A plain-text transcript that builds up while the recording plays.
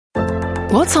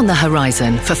What's on the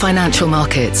horizon for financial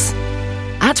markets?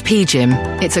 At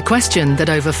PGIM, it's a question that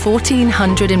over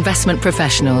 1,400 investment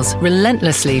professionals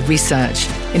relentlessly research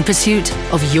in pursuit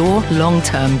of your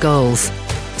long-term goals.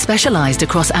 Specialized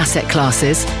across asset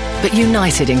classes, but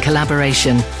united in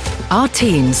collaboration, our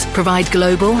teams provide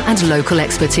global and local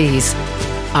expertise.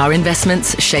 Our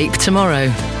investments shape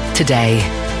tomorrow, today.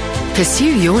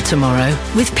 Pursue your tomorrow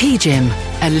with PGIM,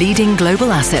 a leading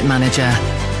global asset manager.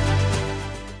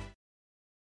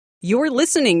 You're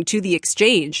listening to The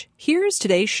Exchange. Here's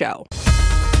today's show.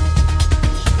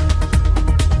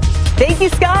 Thank you,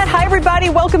 Scott. Hi,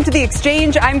 everybody. Welcome to The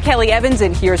Exchange. I'm Kelly Evans,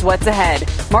 and here's what's ahead.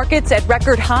 Markets at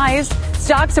record highs.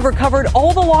 Stocks have recovered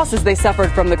all the losses they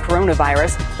suffered from the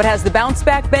coronavirus. But has the bounce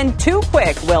back been too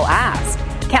quick? We'll ask.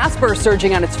 Casper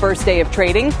surging on its first day of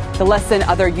trading. The lesson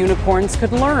other unicorns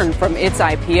could learn from its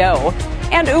IPO.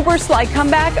 And Uber's slight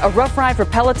comeback, a rough ride for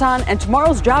Peloton, and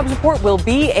tomorrow's jobs report will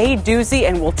be a doozy,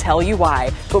 and we'll tell you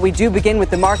why. But we do begin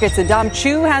with the markets, and Dom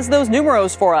Chu has those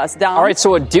numeros for us. Dom? All right,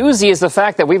 so a doozy is the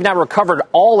fact that we've now recovered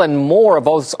all and more of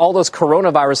all those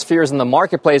coronavirus fears in the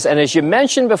marketplace. And as you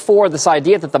mentioned before, this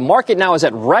idea that the market now is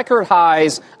at record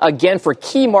highs, again, for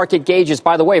key market gauges.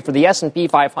 By the way, for the S&P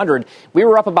 500, we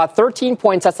were up about 13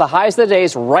 points. That's the highest of the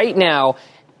days right now.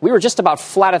 We were just about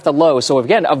flat at the low. So,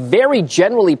 again, a very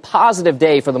generally positive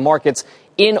day for the markets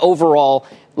in overall.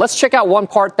 Let's check out one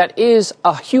part that is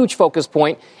a huge focus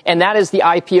point, and that is the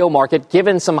IPO market,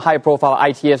 given some high-profile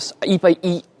IPOs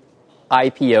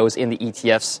in the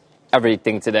ETFs.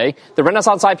 Everything today. The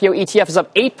Renaissance IPO ETF is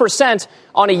up 8%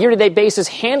 on a year-to-date basis,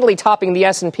 handily topping the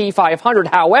S&P 500.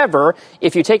 However,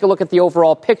 if you take a look at the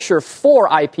overall picture for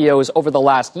IPOs over the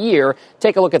last year,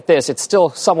 take a look at this. It's still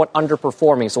somewhat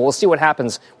underperforming. So we'll see what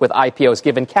happens with IPOs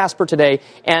given Casper today.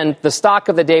 And the stock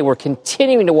of the day, we're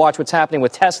continuing to watch what's happening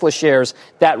with Tesla shares.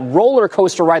 That roller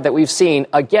coaster ride that we've seen,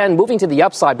 again, moving to the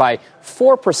upside by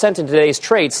 4% in today's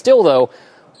trade. Still, though,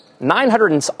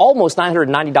 almost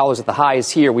 $990 at the highs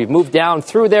here. We've moved down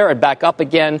through there and back up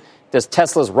again. Does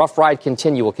Tesla's rough ride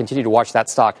continue? We'll continue to watch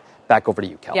that stock. Back over to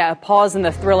you, Kel. Yeah, pause in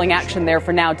the thrilling action there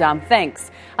for now, Dom.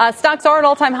 Thanks. Stocks are at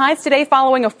all-time highs today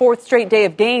following a fourth straight day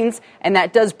of gains, and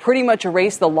that does pretty much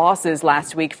erase the losses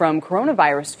last week from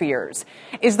coronavirus fears.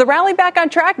 Is the rally back on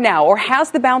track now, or has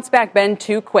the bounce back been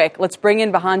too quick? Let's bring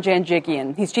in Vahan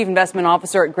Janjigian. He's Chief Investment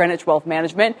Officer at Greenwich Wealth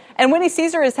Management, and Winnie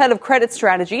Caesar is Head of Credit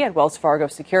Strategy at Wells Fargo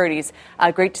Securities.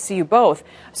 Great to see you both.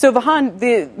 So, Vahan,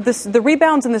 the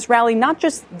rebounds in this rally, not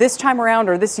just this time around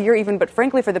or this year even, but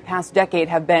frankly for the past decade,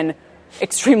 have been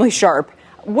extremely sharp.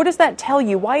 What does that tell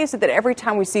you? Why is it that every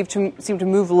time we seem to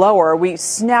move lower, we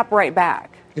snap right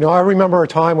back? You know, I remember a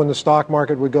time when the stock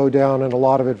market would go down and a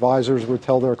lot of advisors would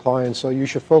tell their clients, so you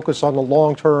should focus on the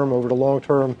long term. Over the long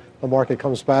term, the market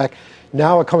comes back.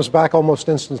 Now it comes back almost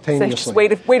instantaneously. So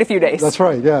just wait a few days. That's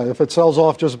right, yeah. If it sells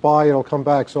off, just buy, it'll come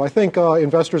back. So I think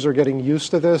investors are getting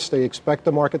used to this. They expect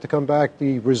the market to come back.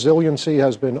 The resiliency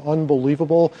has been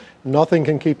unbelievable. Nothing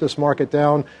can keep this market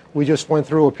down. We just went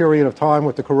through a period of time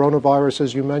with the coronavirus,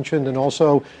 as you mentioned, and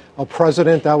also a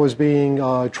president that was being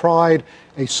tried,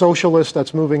 a socialist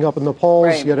that's moving up in the polls,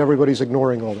 right. Yet everybody's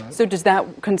ignoring all that. So does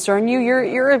that concern you?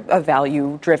 You're a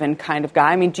value-driven kind of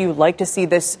guy. I mean, do you like to see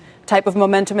this type of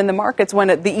momentum in the markets when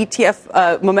the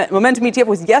ETF, momentum ETF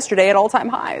was yesterday at all-time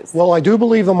highs? Well, I do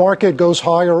believe the market goes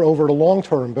higher over the long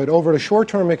term, but over the short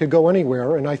term, it could go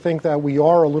anywhere. And I think that we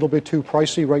are a little bit too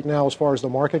pricey right now as far as the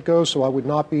market goes, so I would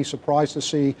not be surprised to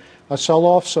see a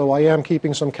sell-off. So I am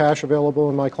keeping some cash available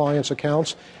in my clients'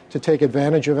 accounts to take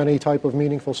advantage of any type of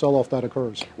meaningful sell-off that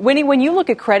occurs. Winnie, when you look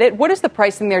at credit, what does the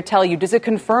pricing there tell you? Does it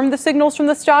confirm the signals from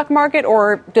the stock market,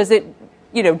 or does it,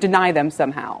 deny them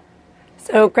somehow?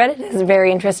 So credit is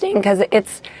very interesting because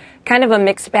it's kind of a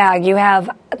mixed bag. You have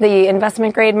the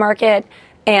investment grade market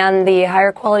and the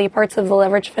higher quality parts of the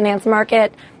leveraged finance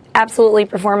market absolutely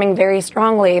performing very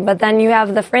strongly. But then you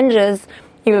have the fringes,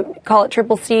 you call it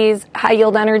triple C's, high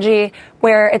yield energy,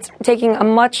 where it's taking a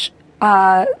much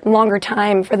longer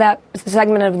time for that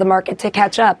segment of the market to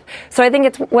catch up. So I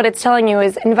think what it's telling you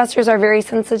is investors are very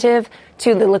sensitive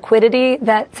to the liquidity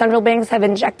that central banks have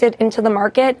injected into the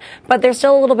market, but they're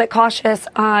still a little bit cautious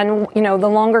on, the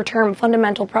longer term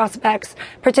fundamental prospects,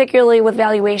 particularly with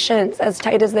valuations as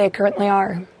tight as they currently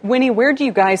are. Winnie, where do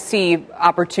you guys see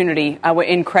opportunity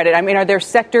in credit? I mean, are there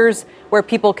sectors where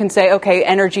people can say, okay,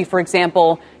 energy, for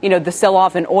example, the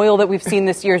sell-off in oil that we've seen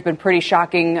this year has been pretty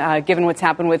shocking, given what's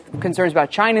happened with concerns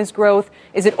about China's growth.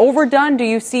 Is it overdone? Do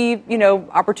you see,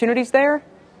 opportunities there?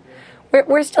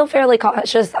 We're still fairly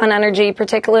cautious on energy,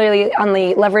 particularly on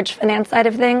the leveraged finance side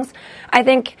of things. I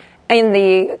think in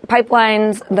the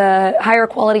pipelines, the higher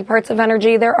quality parts of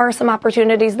energy, there are some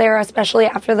opportunities there, especially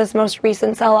after this most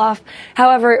recent sell-off.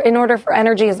 However, in order for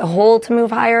energy as a whole to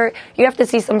move higher, you have to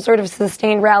see some sort of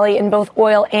sustained rally in both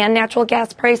oil and natural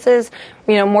gas prices.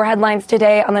 More headlines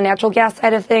today on the natural gas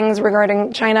side of things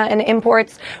regarding China and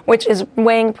imports, which is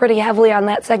weighing pretty heavily on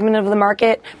that segment of the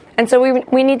market. And so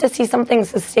we need to see something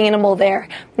sustainable there.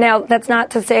 Now, that's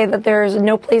not to say that there's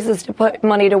no places to put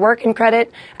money to work in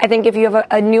credit. I think if you have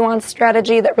a nuanced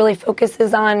strategy that really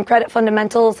focuses on credit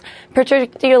fundamentals,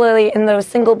 particularly in those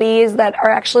single Bs that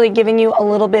are actually giving you a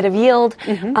little bit of yield,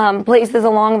 places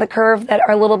along the curve that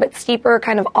are a little bit steeper,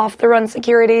 kind of off-the-run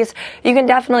securities, you can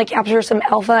definitely capture some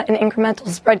alpha and incremental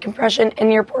spread compression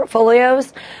in your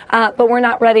portfolios. But we're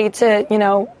not ready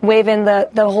to, wave in the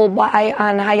whole buy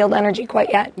on high-yield energy quite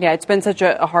yet. Yeah, it's been such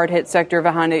a hard-hit sector,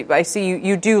 Vahan. I see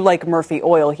you do like Murphy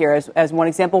Oil here as one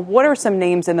example. What are some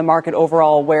names in the market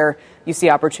overall where you see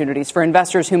opportunities for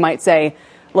investors who might say,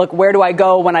 look, where do I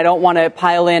go when I don't want to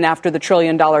pile in after the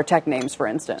trillion-dollar tech names, for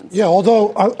instance? Yeah,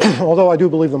 although I do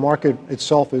believe the market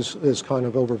itself is kind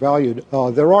of overvalued,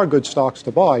 there are good stocks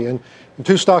to buy. And the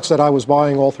two stocks that I was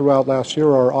buying all throughout last year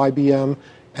are IBM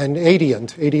and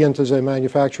Adient. Adient is a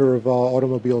manufacturer of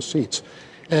automobile seats.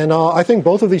 And I think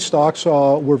both of these stocks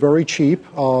were very cheap,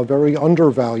 very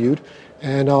undervalued.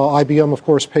 And IBM, of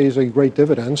course, pays a great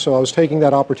dividend. So I was taking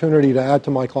that opportunity to add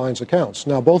to my clients' accounts.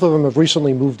 Now, both of them have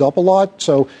recently moved up a lot.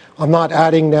 So I'm not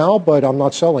adding now, but I'm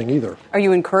not selling either. Are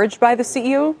you encouraged by the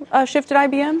CEO shift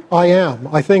at IBM? I am.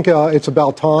 I think it's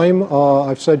about time.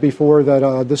 I've said before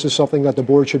that this is something that the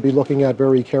board should be looking at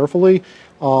very carefully.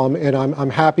 And I'm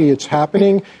happy it's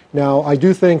happening. Now, I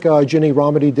do think Ginny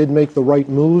Rometty did make the right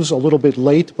moves a little bit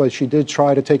late, but she did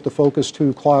try to take the focus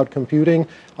to cloud computing.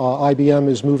 IBM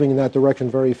is moving in that direction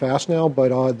very fast now, but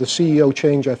the CEO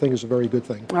change, I think, is a very good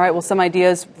thing. All right, well, some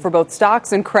ideas for both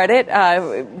stocks and credit,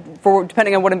 for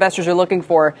depending on what investors are looking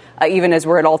for, even as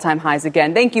we're at all-time highs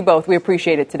again. Thank you both. We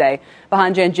appreciate it today.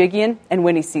 Vahan Janjigian and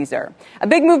Winnie Caesar. A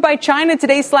big move by China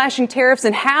today, slashing tariffs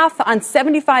in half on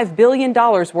 $75 billion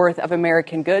worth of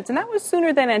American goods, and that was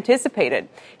sooner than anticipated.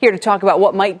 Here to talk about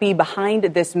what might be behind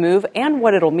this move and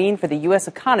what it'll mean for the U.S.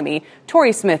 economy,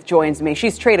 Tori Smith joins me.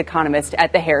 She's trade economist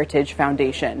at the Heritage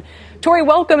Foundation. Tori,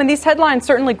 welcome. And these headlines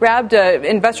certainly grabbed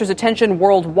investors' attention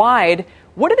worldwide.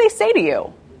 What do they say to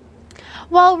you?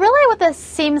 Well, really what this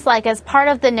seems like is part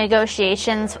of the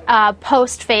negotiations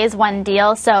post-Phase 1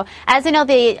 deal. So, as you know,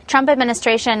 the Trump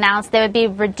administration announced they would be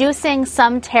reducing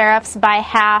some tariffs by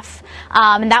half,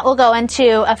 and that will go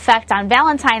into effect on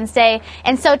Valentine's Day.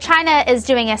 And so China is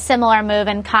doing a similar move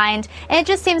in kind, and it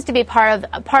just seems to be part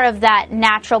of that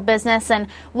natural business. And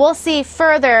we'll see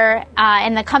further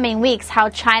in the coming weeks how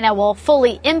China will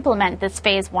fully implement this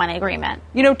Phase 1 agreement.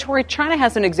 You know, Tori, China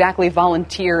hasn't exactly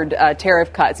volunteered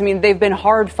tariff cuts. I mean, they've been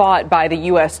hard fought by the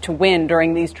U.S. to win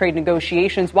during these trade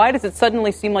negotiations. Why does it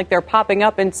suddenly seem like they're popping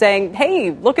up and saying, hey,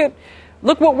 look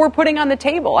what we're putting on the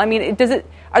table? I mean,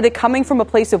 are they coming from a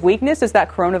place of weakness? Is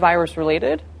that coronavirus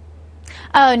related?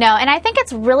 Oh, no. And I think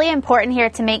it's really important here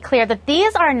to make clear that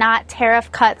these are not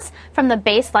tariff cuts from the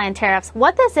baseline tariffs.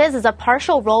 What this is a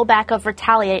partial rollback of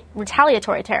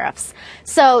retaliatory tariffs.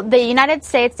 So the United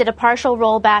States did a partial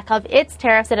rollback of its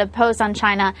tariffs that it imposed on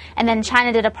China, and then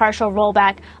China did a partial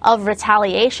rollback of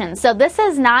retaliation. So this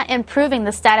is not improving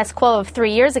the status quo of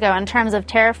 3 years ago in terms of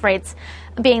tariff rates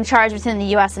being charged between the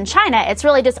U.S. and China. It's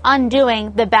really just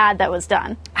undoing the bad that was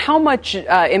done. How much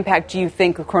impact do you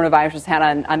think the coronavirus has had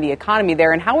on the economy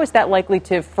there, and how is that likely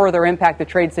to further impact the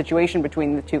trade situation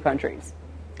between the two countries?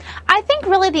 I think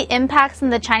really the impacts on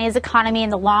the Chinese economy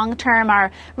in the long term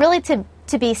are really to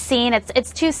be seen.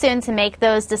 It's too soon to make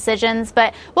those decisions.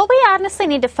 But what we honestly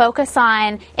need to focus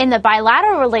on in the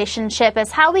bilateral relationship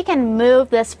is how we can move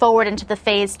this forward into the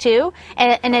Phase 2,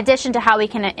 in addition to how we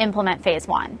can implement Phase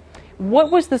 1.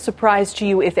 What was the surprise to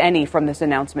you, if any, from this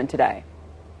announcement today?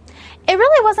 It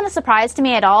really wasn't a surprise to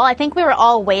me at all. I think we were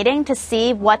all waiting to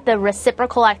see what the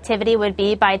reciprocal activity would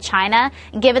be by China,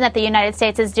 given that the United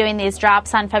States is doing these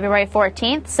drops on February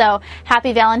 14th. So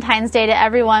happy Valentine's Day to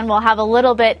everyone. We'll have a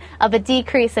little bit of a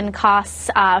decrease in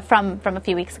costs from a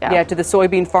few weeks ago. Yeah, to the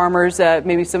soybean farmers,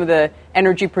 maybe some of the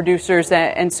energy producers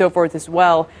and so forth as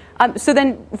well. So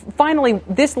then finally,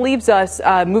 this leaves us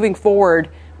moving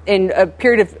forward in a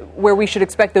period of where we should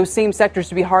expect those same sectors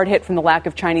to be hard hit from the lack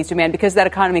of Chinese demand, because that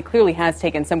economy clearly has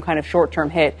taken some kind of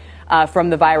short-term hit from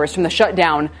the virus, from the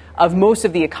shutdown of most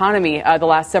of the economy the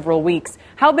last several weeks.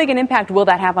 How big an impact will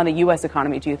that have on the U.S.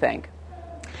 economy, do you think?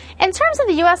 In terms of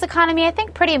the U.S. economy, I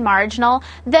think pretty marginal.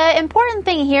 The important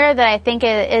thing here that I think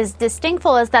is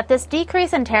distinctful is that this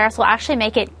decrease in tariffs will actually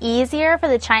make it easier for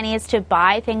the Chinese to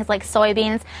buy things like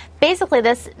soybeans. Basically,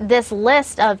 this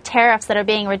list of tariffs that are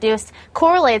being reduced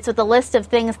correlates with the list of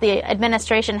things the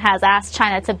administration has asked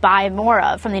China to buy more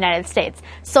of from the United States.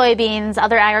 Soybeans,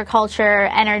 other agriculture,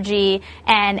 energy,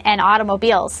 and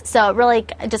automobiles. So it really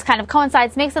just kind of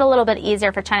coincides, makes it a little bit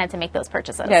easier for China to make those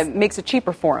purchases. Yeah, it makes it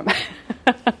cheaper for them.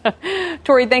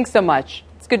 Tori, thanks so much.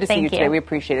 It's good to see you today. We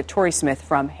appreciate it. Tori Smith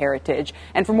from Heritage.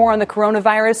 And for more on the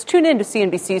coronavirus, tune in to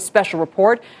CNBC's special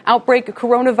report, Outbreak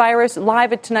Coronavirus,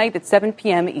 live tonight at 7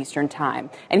 p.m. Eastern Time.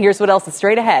 And here's what else is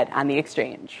straight ahead on The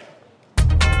Exchange.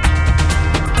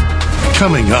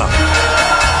 Coming up,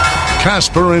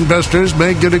 Casper investors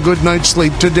may get a good night's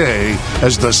sleep today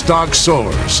as the stock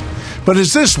soars. But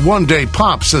is this one-day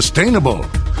pop sustainable?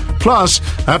 Plus,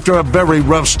 after a very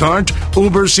rough start,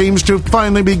 Uber seems to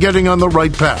finally be getting on the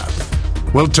right path.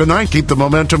 Will tonight keep the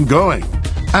momentum going?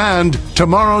 And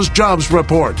tomorrow's jobs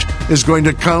report is going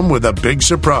to come with a big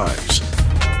surprise.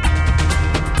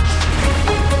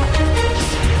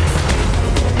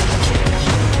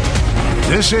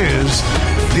 This is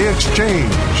The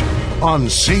Exchange on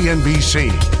CNBC.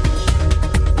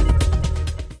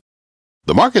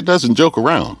 The market doesn't joke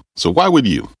around, so why would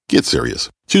you? Get serious.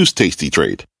 Choose Tasty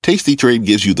Trade. Tasty Trade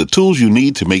gives you the tools you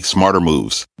need to make smarter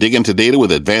moves. Dig into data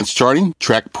with advanced charting,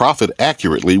 track profit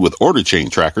accurately with order chain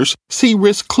trackers, see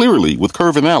risk clearly with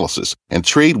curve analysis, and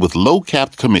trade with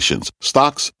low-capped commissions,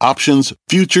 stocks, options,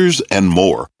 futures, and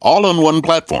more. All on one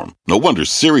platform. No wonder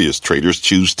serious traders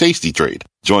choose Tasty Trade.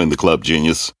 Join the club,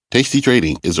 genius. Tasty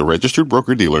Trading is a registered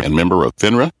broker-dealer and member of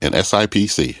FINRA and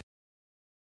SIPC.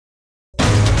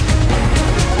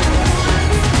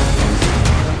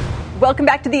 Welcome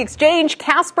back to The Exchange.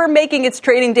 Casper making its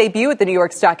trading debut at the New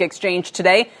York Stock Exchange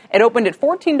today. It opened at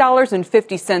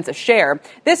 $14.50 a share.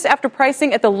 This after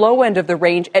pricing at the low end of the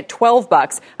range at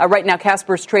 $12. Right now,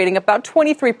 Casper's trading about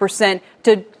 23%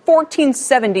 to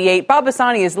 $14.78. Bob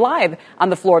Bassani is live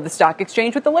on the floor of the Stock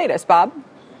Exchange with the latest. Bob?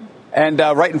 And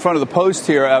right in front of the post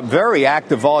here, very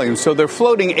active volume. So they're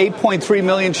floating 8.3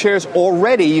 million shares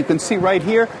already. You can see right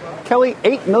here, Kelly,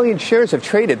 8 million shares have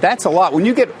traded. That's a lot. When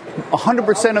you get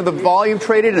 100% of the volume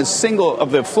traded in a single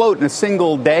of the float in a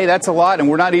single day, that's a lot. And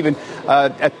we're not even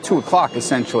at 2 o'clock,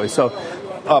 essentially. So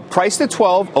priced at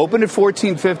 12, opened at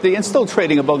 14.50, and still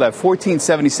trading above that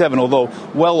 14.77, although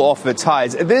well off of its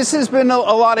highs. This has been a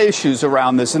lot of issues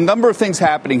around this. A number of things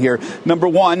happening here. Number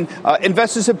one,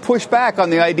 investors have pushed back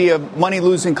on the idea of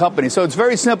money-losing companies. So it's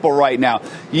very simple right now.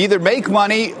 You either make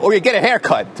money or you get a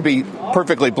haircut, to be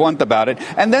perfectly blunt about it.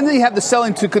 And then you have the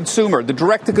selling to consumer. The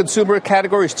direct-to-consumer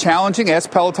category is challenging.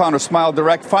 Ask Peloton or Smile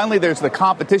Direct. Finally, there's the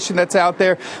competition that's out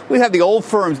there. We have the old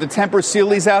firms, the Tempur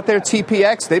Sealy's out there,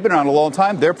 TPX. They've been around a long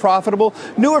time. They're profitable.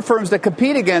 Newer firms that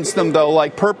compete against them, though,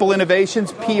 like Purple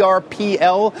Innovations,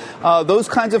 PRPL, those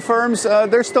kinds of firms,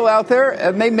 they're still out there,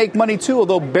 and they make money, too,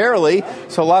 although barely.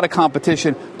 So a lot of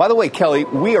competition. By the way, Kelly,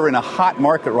 we are in a hot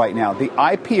market right now. The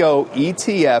IPO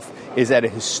ETF is at a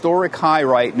historic high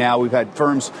right now. We've had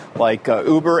firms like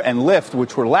Uber and Lyft,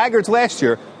 which were laggards last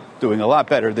year, doing a lot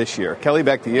better this year. Kelly,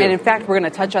 back to you. And in fact, we're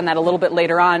going to touch on that a little bit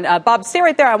later on. Bob, stay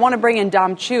right there. I want to bring in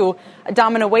Dom Chu.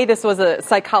 Dom, in a way, this was a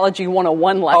psychology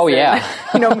 101 lesson. Oh, yeah.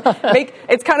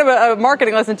 It's kind of a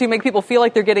marketing lesson, too. Make people feel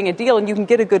like they're getting a deal, and you can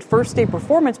get a good first-day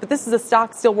performance. But this is a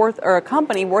stock still worth, or a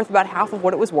company worth about half of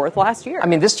what it was worth last year. I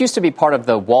mean, this used to be part of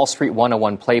the Wall Street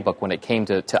 101 playbook when it came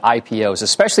to IPOs,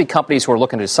 especially companies who are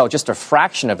looking to sell just a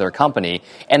fraction of their company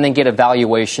and then get a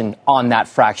valuation on that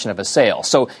fraction of a sale.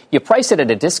 So you price it at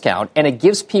a discount, and it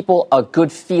gives people a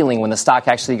good feeling when the stock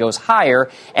actually goes higher,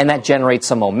 and that generates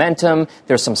some momentum.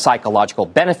 There's some psychological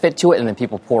benefit to it, and then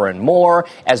people pour in more.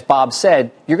 As Bob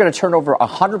said, you're going to turn over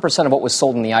 100% of what was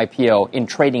sold in the IPO in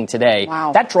trading today.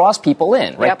 Wow. That draws people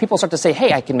in, right? Yep. People start to say,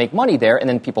 hey, I can make money there, and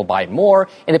then people buy more,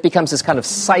 and it becomes this kind of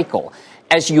cycle.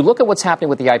 As you look at what's happening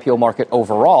with the IPO market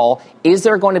overall, is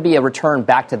there going to be a return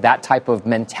back to that type of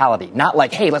mentality? Not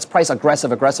like, hey, let's price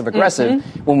aggressive,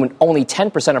 when only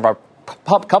 10% of our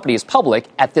company is public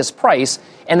at this price,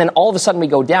 and then all of a sudden we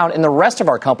go down, and the rest of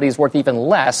our company is worth even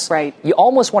less. Right. You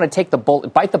almost want to take the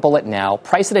bullet, bite the bullet now,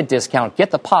 price at a discount,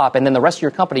 get the pop, and then the rest of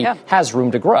your company has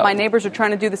room to grow. My neighbors are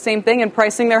trying to do the same thing and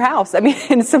pricing their house. I mean,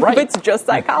 and some of it's just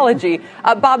psychology.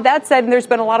 Bob, that said, there's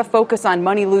been a lot of focus on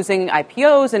money-losing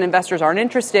IPOs, and investors aren't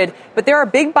interested. But there are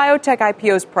big biotech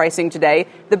IPOs pricing today.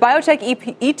 The biotech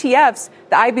ETFs,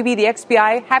 the IBB, the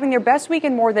XBI, having their best week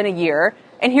in more than a year.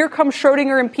 And here comes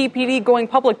Schrodinger and PPD going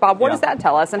public. Bob, what does that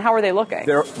tell us, and how are they looking?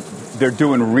 they're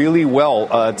doing really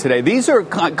well today. These are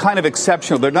kind of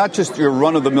exceptional. They're not just your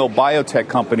run-of-the-mill biotech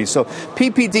companies. So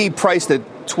PPD priced at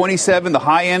 27, the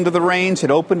high end of the range.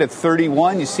 It opened at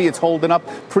 31. You see it's holding up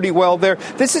pretty well there.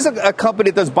 This is a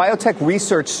company that does biotech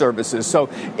research services. So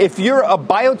if you're a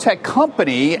biotech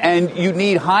company and you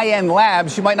need high-end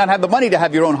labs, you might not have the money to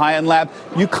have your own high-end lab.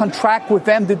 You contract with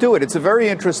them to do it. It's a very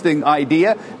interesting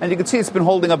idea, and you can see it's been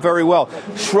holding up very well.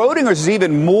 Schrodinger's is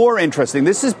even more interesting.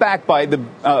 This is backed by the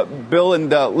Bill and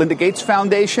Linda Gates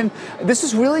Foundation. This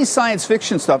is really science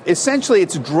fiction stuff. Essentially,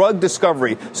 it's drug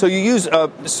discovery. So you use,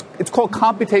 it's called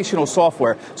computational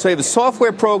software. So you have a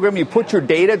software program, you put your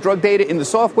data, drug data, in the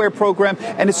software program,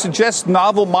 and it suggests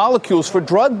novel molecules for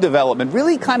drug development.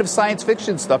 Really kind of science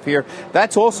fiction stuff here.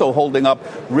 That's also holding up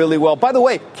really well. By the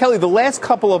way, Kelly, the last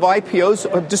couple of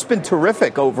IPOs have just been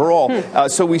terrific overall.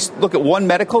 So we look at One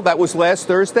Medical, that was last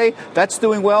Thursday. That's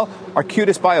doing well.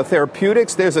 Arcutis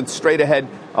Biotherapeutics, there's a straight-ahead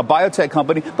biotech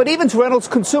company. But even Reynolds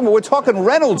Consumer, we're talking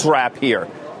Reynolds Wrap here.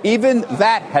 Even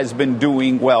that has been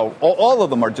doing well. All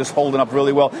of them are just holding up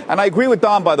really well. And I agree with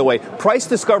Don, by the way. Price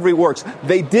discovery works.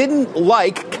 They didn't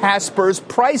like Casper's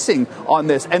pricing on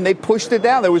this, and they pushed it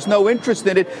down. There was no interest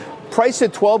in it. Price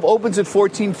at 12, opens at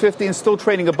 14.50, and still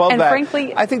trading above that.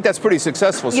 Frankly, I think that's pretty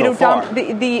successful so far. Dom,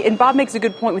 and Bob makes a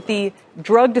good point with the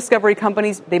drug discovery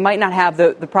companies. They might not have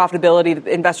the profitability that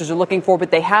investors are looking for, but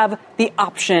they have the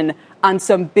option on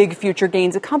some big future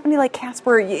gains. A company like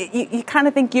Casper, you kind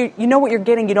of think you know what you're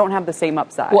getting. You don't have the same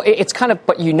upside. Well, it's kind of,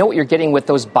 but you know what you're getting with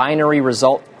those binary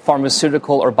result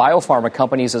pharmaceutical or biopharma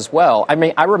companies as well. I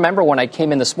mean, I remember when I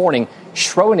came in this morning,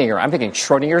 Schrodinger, I'm thinking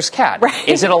Schrodinger's cat. Right.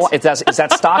 Is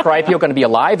that stock or IPO going to be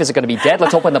alive? Is it going to be dead?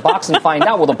 Let's open the box and find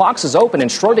out. Well, the box is open and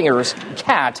Schrodinger's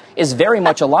cat is very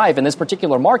much alive in this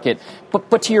particular market.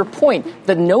 But to your point,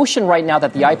 the notion right now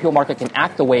that the IPO market can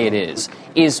act the way it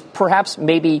is perhaps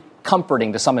maybe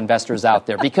comforting to some investors out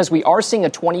there because we are seeing a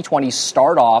 2020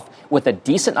 start off with a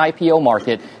decent IPO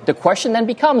market. The question then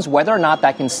becomes whether or not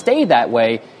that can stay that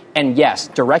way. And yes,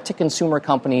 direct-to-consumer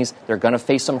companies, they're going to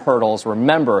face some hurdles.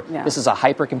 Remember, This is a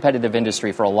hyper-competitive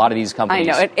industry for a lot of these companies.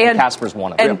 I know. And Casper's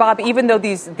one of them. And, Bob, even though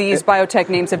these biotech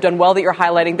names have done well that you're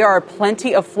highlighting, there are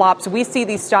plenty of flops. We see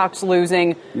these stocks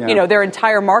losing, their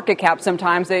entire market cap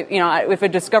sometimes. If a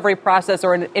discovery process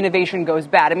or an innovation goes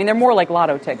bad. I mean, they're more like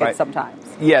lotto tickets sometimes.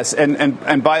 Yes, and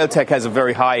biotech has a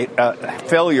very high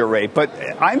failure rate. But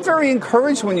I'm very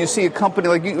encouraged when you see a company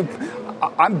like you.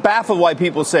 I'm baffled why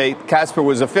people say Casper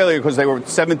was a failure because they were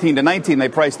 17 to 19, they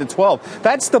priced at 12.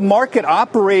 That's the market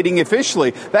operating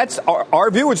efficiently. That's our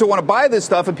viewers who want to buy this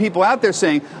stuff and people out there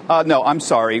saying, no, I'm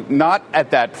sorry, not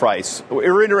at that price.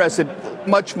 We're interested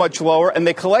much, much lower. And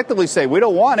they collectively say, we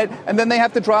don't want it. And then they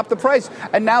have to drop the price.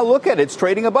 And now look at it. It's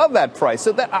trading above that price.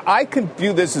 So I can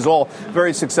view this as all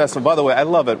very successul. By the way, I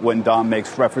love it when Dom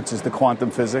makes references to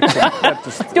quantum physics.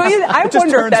 I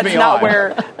wonder if that's not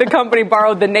where the company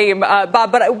borrowed the name.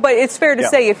 Bob, but it's fair to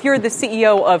say if you're the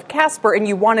CEO of Casper and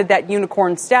you wanted that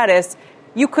unicorn status,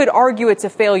 you could argue it's a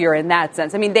failure in that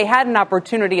sense. I mean, they had an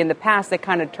opportunity in the past that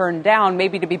kind of turned down,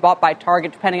 maybe to be bought by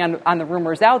Target, depending on the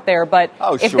rumors out there. But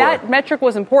if that metric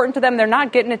was important to them, they're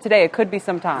not getting it today. It could be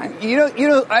some time. You know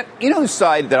the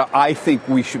side that I think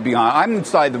we should be on. I'm on the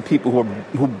side of the people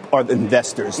who are the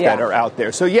investors that are out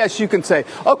there. So yes, you can say,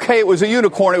 okay, it was a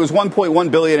unicorn. It was $1.1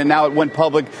 billion, and now it went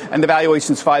public, and the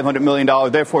valuation's $500 million.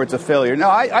 Therefore, it's a failure. No,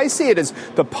 I see it as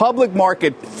the public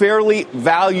market fairly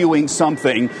valuing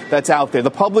something that's out there. The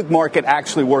public market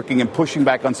actually working and pushing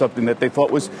back on something that they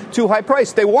thought was too high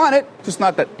priced. They want it, just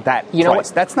not that price.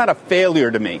 That's not a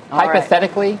failure to me.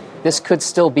 Hypothetically, this could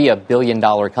still be a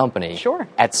billion-dollar company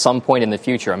at some point in the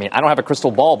future. I mean, I don't have a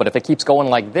crystal ball, but if it keeps going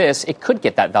like this, it could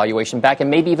get that valuation back and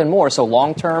maybe even more. So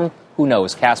long-term, who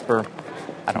knows? Casper,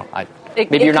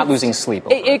 maybe you're not losing sleep.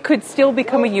 It could still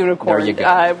become a unicorn. There you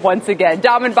go. Once again.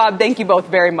 Dom and Bob, thank you both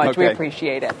very much. Okay. We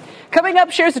appreciate it. Coming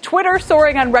up, shares of Twitter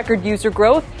soaring on record user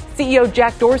growth. CEO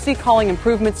Jack Dorsey calling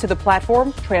improvements to the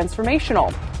platform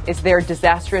transformational. Is their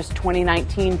disastrous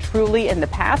 2019 truly in the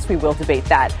past? We will debate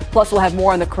that. Plus, we'll have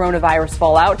more on the coronavirus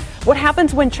fallout. What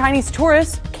happens when Chinese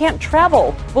tourists can't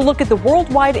travel? We'll look at the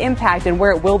worldwide impact and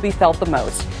where it will be felt the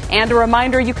most. And a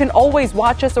reminder, you can always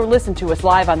watch us or listen to us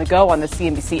live on the go on the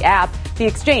CNBC app. The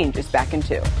Exchange is back in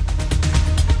 2.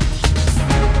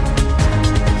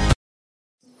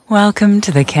 Welcome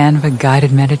to the Canva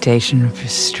guided meditation for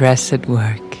stress at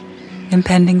work.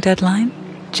 Impending deadline?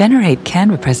 Generate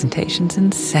Canva presentations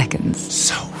in seconds.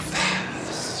 So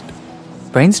fast.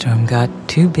 Brainstorm got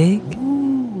too big?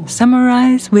 Ooh.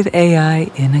 Summarize with AI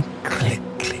in a click.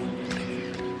 Click, click.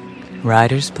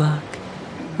 Writer's block?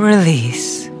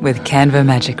 Release with Canva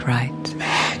Magic Write.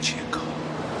 Magical.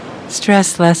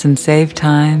 Stress less and save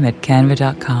time at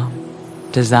Canva.com.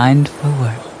 Designed for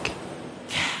work.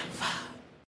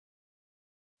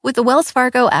 With the Wells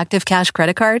Fargo Active Cash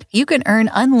Credit Card, you can earn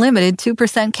unlimited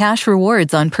 2% cash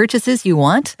rewards on purchases you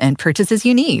want and purchases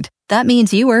you need. That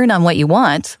means you earn on what you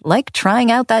want, like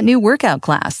trying out that new workout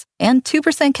class, and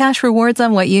 2% cash rewards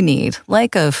on what you need,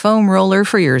 like a foam roller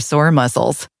for your sore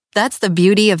muscles. That's the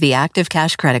beauty of the Active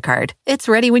Cash Credit Card. It's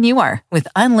ready when you are, with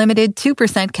unlimited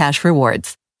 2% cash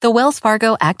rewards. The Wells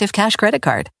Fargo Active Cash Credit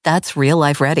Card. That's real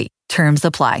life ready. Terms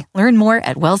apply. Learn more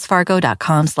at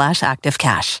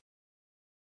wellsfargo.com/activecash.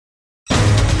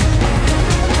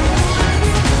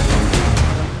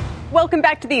 Welcome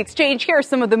back to The Exchange. Here are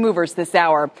some of the movers this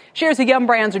hour. Shares of Yum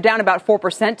Brands are down about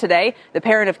 4% today. The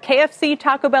parent of KFC,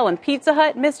 Taco Bell, and Pizza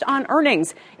Hut missed on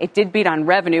earnings. It did beat on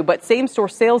revenue, but same-store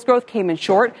sales growth came in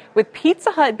short, with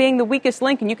Pizza Hut being the weakest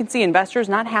link, and you can see investors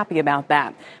not happy about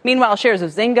that. Meanwhile, shares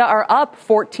of Zynga are up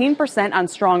 14% on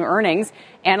strong earnings.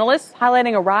 Analysts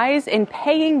highlighting a rise in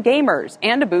paying gamers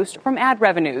and a boost from ad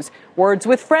revenues. Words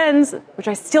with Friends, which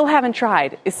I still haven't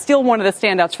tried, is still one of the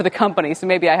standouts for the company, so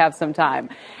maybe I have some time.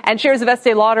 And shares of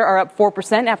Estee Lauder are up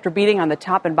 4% after beating on the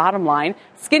top and bottom line.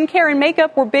 Skincare and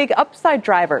makeup were big upside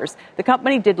drivers. The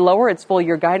company did lower its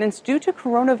full-year guidance due to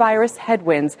coronavirus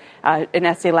headwinds. And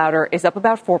Estee Lauder is up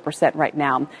about 4% right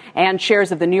now. And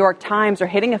shares of the New York Times are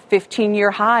hitting a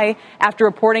 15-year high after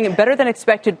reporting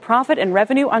better-than-expected profit and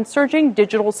revenue on surging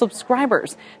digital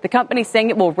subscribers. The company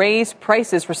saying it will raise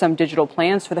prices for some digital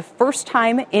plans for the first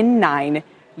time in 9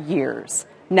 years.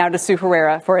 Now to Sue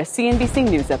Herrera for a CNBC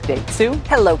News update. Sue?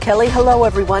 Hello, Kelly. Hello,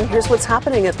 everyone. Here's what's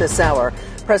happening at this hour.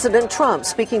 President Trump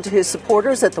speaking to his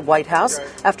supporters at the White House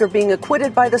after being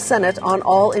acquitted by the Senate on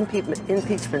all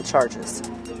impeachment charges.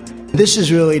 This is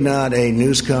really not a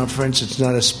news conference. It's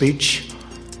not a speech.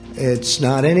 It's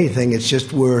not anything. It's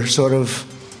just we're sort of,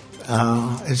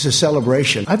 it's a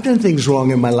celebration. I've done things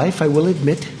wrong in my life, I will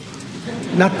admit.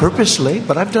 Not purposely,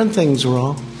 but I've done things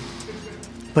wrong.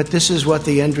 But this is what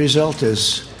the end result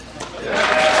is.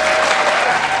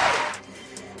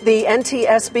 The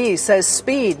NTSB says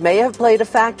speed may have played a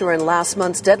factor in last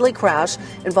month's deadly crash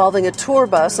involving a tour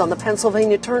bus on the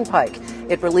Pennsylvania Turnpike.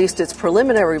 It released its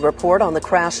preliminary report on the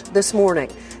crash this morning.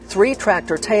 3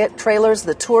 tractor trailers,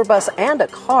 the tour bus, and a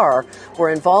car were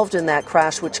involved in that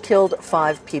crash, which killed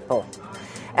 5 people.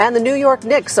 And the New York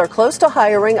Knicks are close to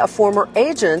hiring a former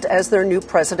agent as their new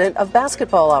president of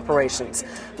basketball operations.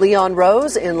 Leon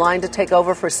Rose in line to take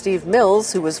over for Steve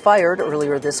Mills, who was fired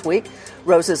earlier this week.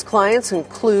 Rose's clients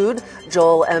include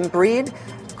Joel Embiid,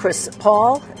 Chris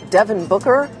Paul, Devin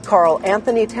Booker, Karl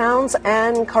Anthony Towns,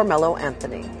 and Carmelo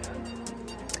Anthony.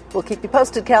 We'll keep you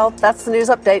posted, Cal. That's the news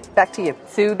update. Back to you.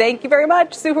 Sue, thank you very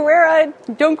much. Sue Herrera,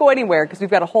 don't go anywhere because we've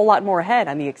got a whole lot more ahead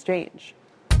on The Exchange.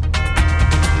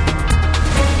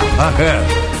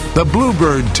 Ahead, the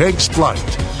Bluebird takes flight.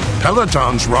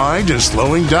 Peloton's ride is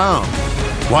slowing down.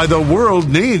 Why the world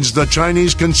needs the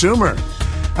Chinese consumer.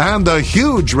 And the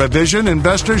huge revision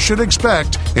investors should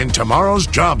expect in tomorrow's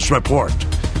jobs report.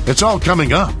 It's all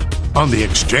coming up on The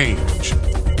Exchange.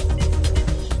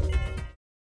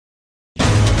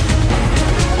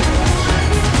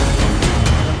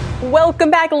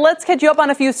 Welcome back. Let's catch you up on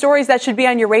a few stories that should be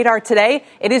on your radar today.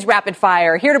 It is Rapid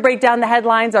Fire. Here to break down the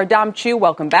headlines are Dom Chu,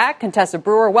 welcome back. Contessa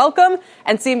Brewer, welcome.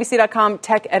 And CNBC.com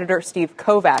tech editor Steve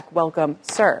Kovac, welcome,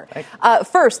 sir.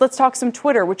 First, let's talk some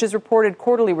Twitter, which has reported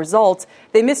quarterly results.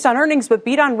 They missed on earnings, but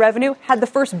beat on revenue, had the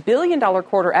first billion-dollar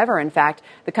quarter ever, in fact.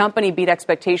 The company beat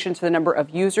expectations for the number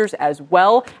of users as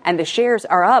well, and the shares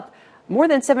are up more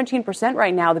than 17%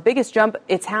 right now, the biggest jump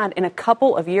it's had in a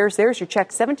couple of years. There's your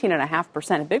check,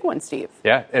 17.5%, a big one, Steve.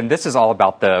 Yeah, and this is all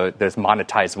about those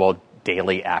monetizable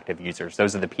daily active users.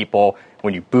 Those are the people,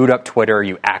 when you boot up Twitter,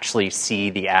 you actually see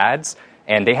the ads.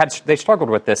 And they struggled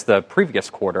with this the previous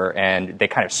quarter, and they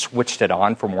kind of switched it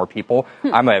on for more people.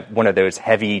 I'm one of those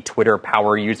heavy Twitter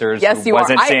power users who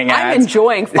wasn't seeing ads. I'm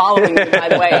enjoying following you, by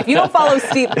the way. If you don't follow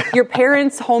Steve, your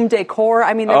parents' home decor,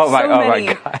 I mean, there's so many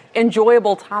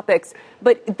enjoyable topics.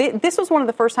 But this was one of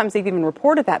the first times they've even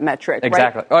reported that metric,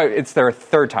 exactly. Right? Oh, it's their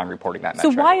third time reporting that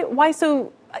metric. So why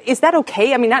so? Is that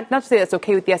okay? I mean, not to say that's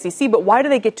okay with the SEC, but why do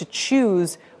they get to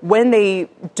choose when they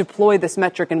deploy this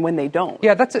metric and when they don't?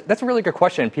 Yeah, that's a really good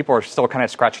question. People are still kind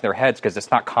of scratching their heads because it's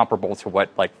not comparable to what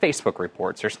like Facebook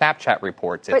reports or Snapchat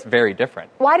reports. It's very different.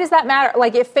 Why does that matter?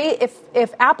 Like if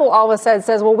Apple all of a sudden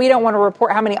says, well, we don't want to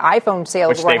report how many iPhone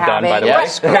sales we're having. Which they've done, by the way.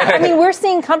 Yeah, I mean, we're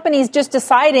seeing companies just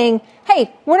deciding,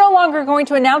 hey, we're no longer going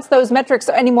to announce those metrics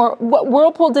anymore. What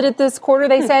Whirlpool did it this quarter,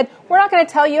 they said, we're not going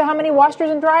to tell you how many washers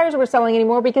and dryers we're selling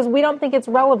anymore because we don't think it's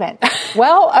relevant.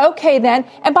 Well, okay then.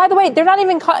 And by the way, they're not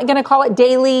even going to call it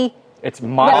daily It's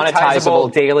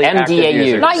monetizable daily active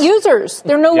users. Not users.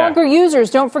 They're no longer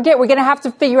users. Don't forget, we're going to have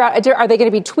to figure out, are they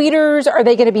going to be tweeters? Are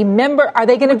they going to be Are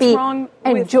they going to be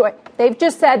enjoy? They've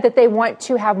just said that they want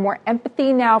to have more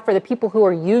empathy now for the people who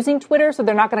are using Twitter, so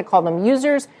they're not going to call them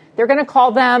users. They're going to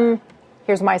call them,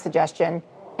 here's my suggestion,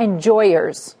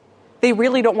 enjoyers. They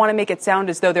really don't want to make it sound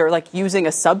as though they're like using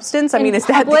a substance. I mean, is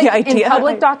that the idea? In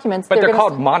public documents. But they're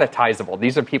called monetizable.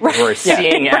 These are people who are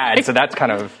seeing ads, so that's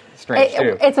kind of strange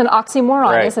too. It's an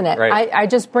oxymoron, isn't it? Right. I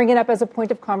just bring it up as a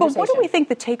point of conversation. But what do we think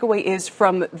the takeaway is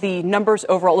from the numbers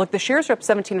overall? Look, the shares are up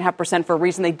 17.5% for a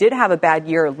reason. They did have a bad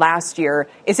year last year.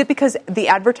 Is it because the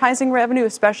advertising revenue,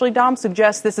 especially, Dom,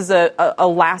 suggests this is a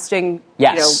lasting,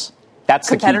 that's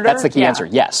competitor? That's the key answer.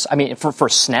 Yes. I mean, for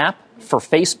Snap, for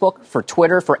Facebook, for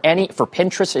Twitter, for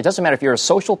Pinterest, it doesn't matter if you're a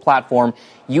social platform,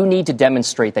 you need to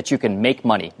demonstrate that you can make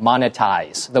money,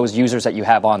 monetize those users that you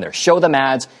have on there. Show them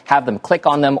ads, have them click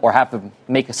on them, or have them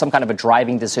make some kind of a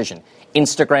driving decision.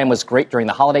 Instagram was great during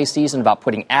the holiday season about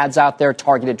putting ads out there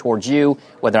targeted towards you,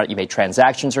 whether or not you made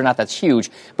transactions or not, that's huge.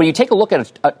 But you take a look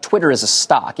at Twitter as a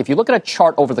stock. If you look at a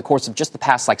chart over the course of just the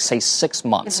past, say, 6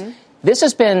 months, this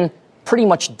has been pretty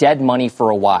much dead money for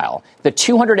a while. The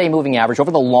 200-day moving average over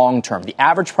the long term, the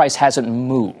average price hasn't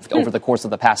moved over the course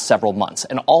of the past several months.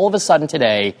 And all of a sudden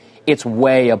today, it's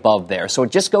way above there. So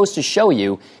it just goes to show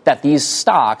you that these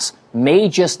stocks may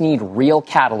just need real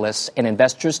catalysts and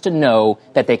investors to know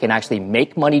that they can actually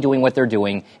make money doing what they're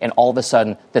doing, and all of a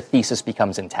sudden the thesis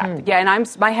becomes intact. Yeah,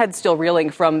 and my head's still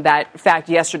reeling from that fact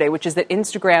yesterday, which is that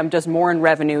Instagram does more in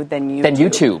revenue than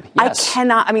YouTube. Yes.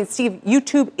 Steve,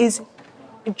 YouTube is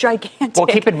gigantic. Well,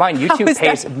 keep in mind, YouTube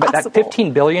pays that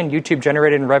 $15 billion YouTube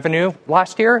generated in revenue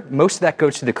last year. Most of that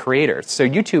goes to the creators. So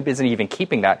YouTube isn't even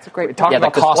keeping that. That's a great point. The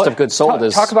cost of goods sold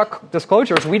is. Talk about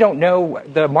disclosures. We don't know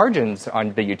the margins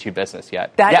on the YouTube business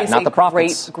yet. That is not a the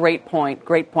profits. Great point,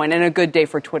 and a good day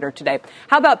for Twitter today.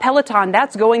 How about Peloton?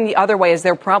 That's going the other way as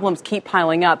their problems keep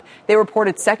piling up. They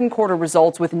reported second quarter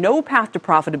results with no path to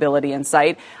profitability in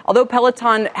sight. Although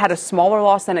Peloton had a smaller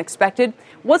loss than expected,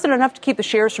 wasn't enough to keep the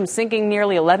shares from sinking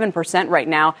nearly 11% right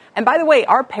now. And by the way,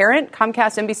 our parent,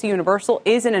 Comcast NBC Universal,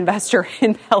 is an investor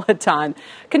in Peloton.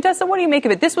 Contessa, what do you make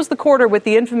of it? This was the quarter with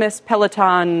the infamous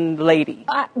Peloton lady.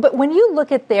 But when you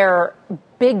look at their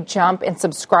big jump in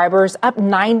subscribers, up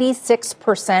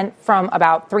 96% from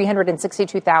about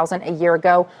 362,000 a year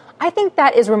ago, I think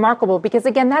that is remarkable because,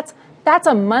 again, that's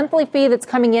a monthly fee that's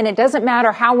coming in. It doesn't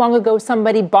matter how long ago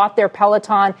somebody bought their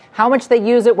Peloton, how much they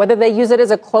use it, whether they use it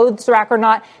as a clothes rack or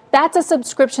not. That's a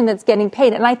subscription that's getting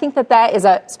paid. And I think that is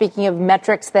speaking of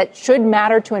metrics that should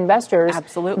matter to investors.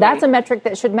 Absolutely. That's a metric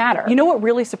that should matter. You know what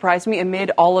really surprised me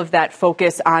amid all of that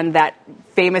focus on that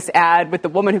famous ad with the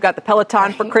woman who got the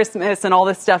Peloton for Christmas and all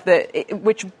this stuff,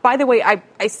 which, by the way,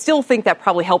 I still think that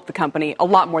probably helped the company a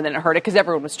lot more than it hurt it because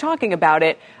everyone was talking about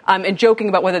it and joking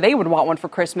about whether they would want one for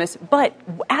Christmas. But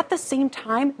at the same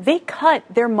time, they cut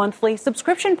their monthly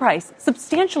subscription price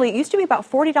substantially. It used to be about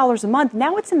 $40 a month.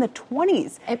 Now it's in the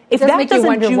 20s. If that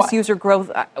doesn't juice user growth,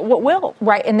 what will?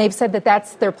 Right, and they've said that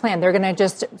that's their plan. They're going to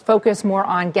just focus more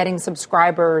on getting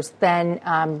subscribers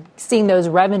than seeing those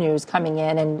revenues coming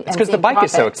in. And because the bike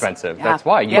is so expensive. Yeah. That's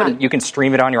why. You can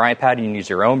stream it on your iPad. You can use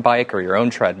your own bike or your own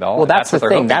treadmill. Well, that's the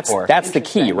thing. That's the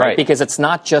key, right? Because it's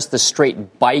not just the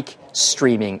straight bike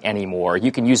streaming anymore.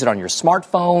 You can use it on your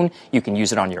smartphone. You can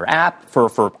use it on your app for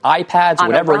iPads,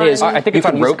 whatever it is. I think it's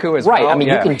on Roku as well. Right. I mean,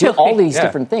 you can do all these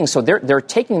different things. So they're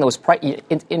taking those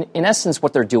in essence,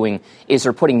 what they're doing is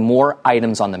they're putting more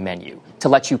items on the menu to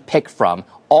let you pick from,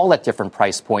 all at different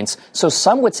price points. So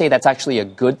some would say that's actually a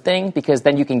good thing because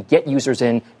then you can get users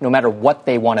in no matter what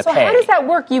they want to pay. So how does that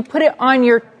work? You put it on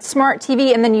your smart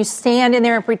TV and then you stand in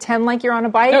there and pretend like you're on a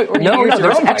bike? No,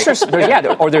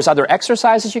 there's other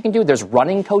exercises you can do. There's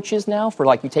running coaches now for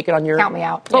you take it on your... Count me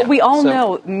out. But we all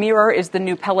know Mirror is the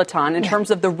new Peloton in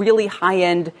terms of the really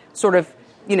high-end sort of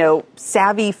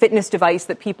savvy fitness device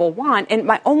that people want. And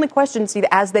my only question, Steve,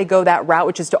 as they go that route,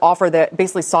 which is to offer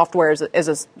basically software as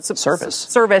a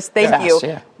service. Thank you.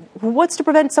 Yeah. What's to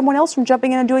prevent someone else from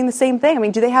jumping in and doing the same thing? I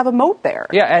mean, do they have a moat there?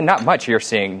 Yeah, and not much. You're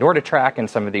seeing NordicTrack and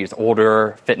some of these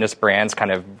older fitness brands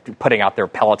kind of putting out their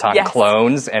Peloton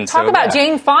clones. And Talk about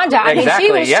Jane Fonda. Exactly,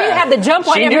 I mean, she had the jump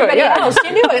on everybody else.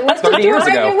 She knew it. Let's just do it right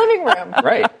in your living room.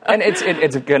 Right. And it's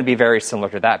going to be very similar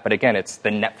to that. But again, it's the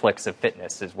Netflix of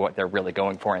fitness is what they're really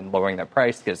going for, and lowering that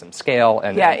price gives them scale,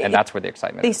 and that's where the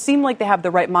excitement is. They seem like they have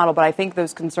the right model, but I think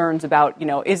those concerns about,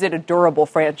 is it a durable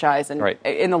franchise and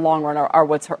in the long run are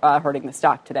what's hurting the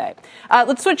stock today.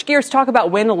 Let's switch gears, talk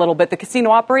about Wynn a little bit. The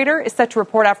casino operator is set to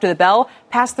report after the bell.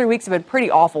 Past 3 weeks have been pretty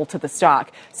awful to the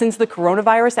stock. Since the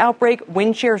coronavirus outbreak,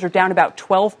 Wynn shares are down about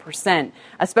 12%,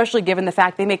 especially given the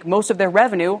fact they make most of their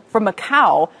revenue from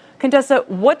Macau. Contessa,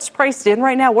 what's priced in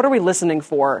right now? What are we listening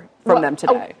for from them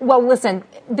today? Well, listen,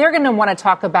 they're going to want to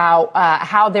talk about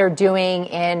how they're doing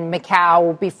in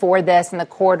Macau before this in the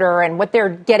quarter and what they're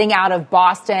getting out of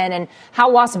Boston and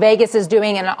how Las Vegas is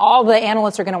doing. And all the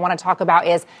analysts are going to want to talk about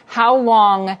is how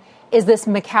long is this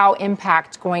Macau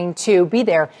impact going to be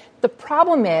there? The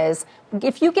problem is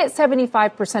if you get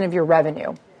 75% of your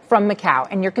revenue from Macau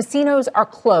and your casinos are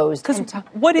closed.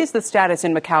 What is the status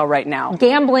in Macau right now?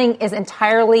 Gambling is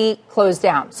entirely closed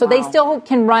down. So they still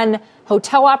can run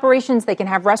hotel operations, they can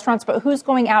have restaurants, but who's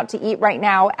going out to eat right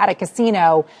now at a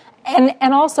casino? And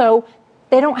also,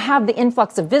 they don't have the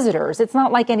influx of visitors. It's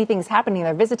not like anything's happening.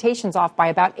 Their visitation's off by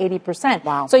about 80%.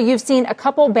 Wow. So you've seen a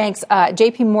couple banks,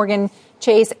 JP Morgan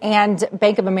Chase and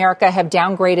Bank of America have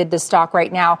downgraded the stock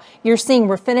right now. You're seeing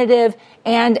Refinitiv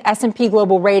and S&P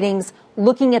Global Ratings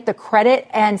looking at the credit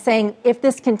and saying if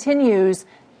this continues,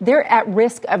 they're at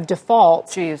risk of default.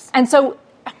 Jeez. And so,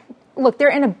 look, they're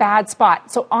in a bad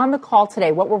spot. So on the call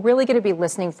today, what we're really going to be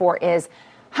listening for is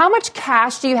how much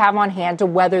cash do you have on hand to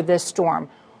weather this storm?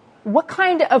 What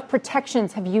kind of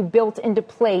protections have you built into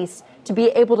place to be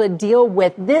able to deal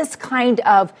with this kind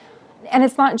of, and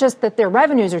it's not just that their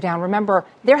revenues are down. Remember,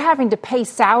 they're having to pay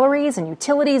salaries and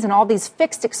utilities and all these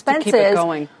fixed expenses. To keep it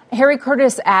going. Harry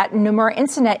Curtis at Nomura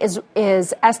Instinet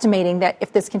is estimating that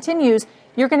if this continues,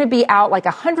 you're going to be out like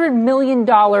 $100 million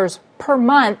per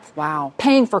month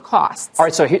paying for costs. All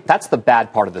right, so that's the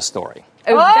bad part of the story.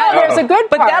 There's a good part.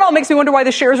 But that all makes me wonder why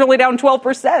the shares are only down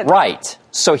 12%. Right.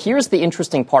 So here's the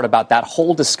interesting part about that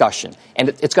whole discussion. And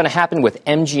it's going to happen with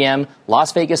MGM,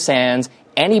 Las Vegas Sands,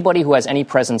 anybody who has any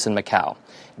presence in Macau.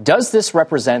 Does this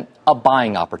represent a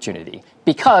buying opportunity?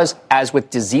 Because, as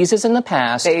with diseases in the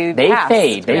past, they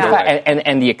fade.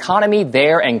 And the economy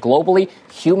there and globally,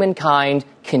 humankind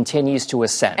continues to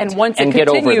ascend. And once it get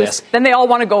continues, over this. then they all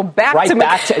want to go back to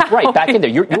Macau. Back in there.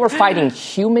 You are fighting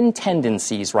human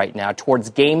tendencies right now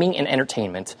towards gaming and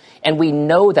entertainment. And we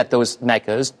know that those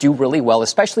meccas do really well,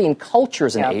 especially in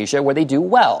cultures in Asia where they do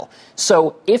well.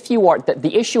 So if you are,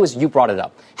 the issue is, you brought it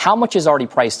up. How much is already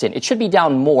priced in? It should be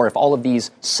down more if all of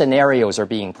these scenarios are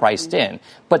being priced in.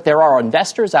 But there are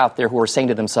investors out there who are saying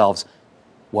to themselves,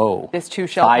 whoa, this too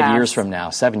shall 5 pass. years from now,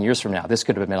 7 years from now, this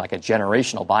could have been like a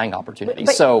generational buying opportunity.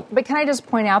 But can I just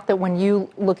point out that when you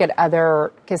look at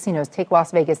other casinos, take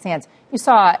Las Vegas Sands, you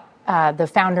saw the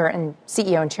founder and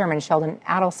CEO and chairman, Sheldon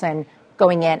Adelson,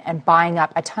 going in and buying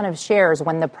up a ton of shares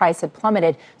when the price had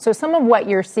plummeted. So some of what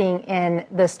you're seeing in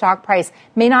the stock price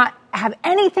may not have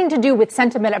anything to do with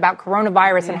sentiment about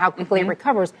coronavirus and how quickly it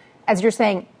recovers. As you're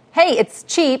saying, hey, it's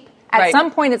cheap. At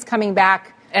some point, it's coming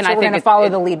back. And so I we're think going to follow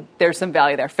the lead. There's some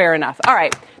value there. Fair enough. All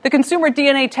right. The consumer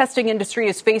DNA testing industry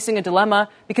is facing a dilemma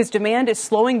because demand is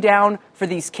slowing down for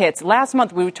these kits. Last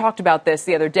month, we talked about this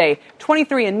the other day.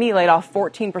 23andMe laid off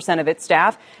 14% of its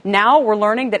staff. Now we're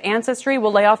learning that Ancestry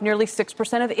will lay off nearly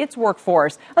 6% of its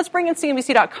workforce. Let's bring in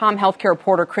CNBC.com healthcare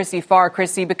reporter Chrissy Farr.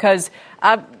 Chrissy, because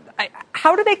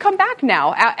how do they come back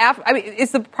now?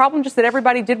 Is the problem just that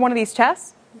everybody did one of these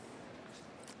tests?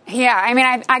 Yeah, I mean,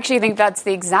 I actually think that's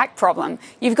the exact problem.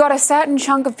 You've got a certain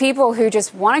chunk of people who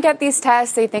just want to get these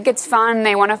tests. They think it's fun.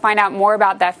 They want to find out more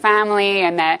about their family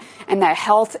and their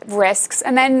health risks.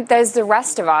 And then there's the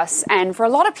rest of us. And for a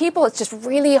lot of people, it's just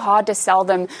really hard to sell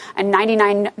them a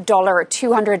 $99 or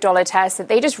 $200 test that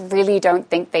they just really don't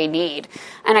think they need.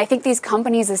 And I think these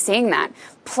companies are seeing that.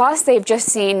 Plus, they've just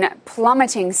seen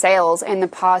plummeting sales in the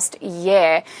past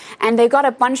year. And they've got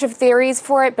a bunch of theories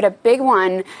for it, but a big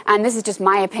one, and this is just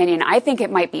my opinion, I think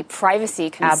it might be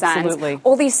privacy concerns. Absolutely.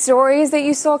 All these stories that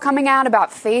you saw coming out about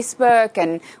Facebook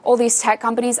and all these tech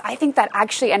companies, I think that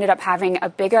actually ended up having a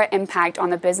bigger impact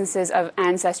on the businesses of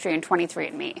Ancestry and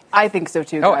 23andMe. I think so,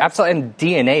 too. Oh, absolutely. And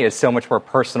DNA is so much more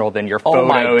personal than your photos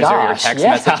or your text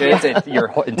messages. It's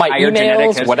your entire genetic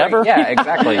history. Whatever. Yeah,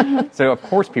 exactly. So, of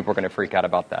course, people are going to freak out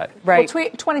about that. Right. Well,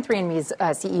 23andMe's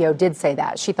CEO did say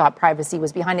that. She thought privacy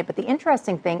was behind it. But the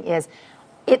interesting thing is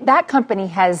that company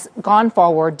has gone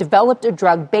forward, developed a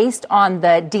drug based on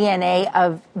the DNA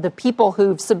of the people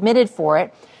who've submitted for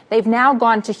it. They've now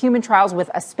gone to human trials with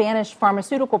a Spanish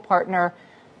pharmaceutical partner.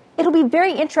 It'll be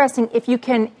very interesting if you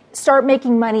can start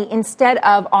making money instead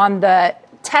of on the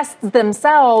tests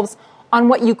themselves on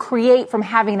what you create from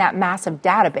having that massive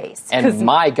database. And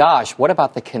my gosh, what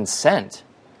about the consent?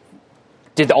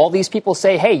 Did all these people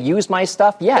say, hey, use my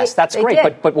stuff? Yes, that's great.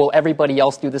 But will everybody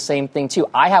else do the same thing, too?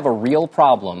 I have a real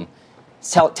problem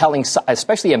telling,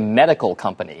 especially a medical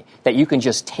company, that you can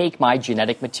just take my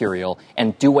genetic material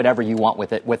and do whatever you want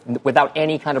with it without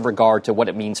any kind of regard to what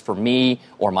it means for me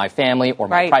or my family or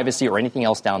my privacy or anything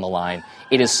else down the line.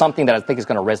 It is something that I think is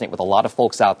going to resonate with a lot of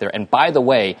folks out there. And by the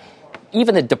way,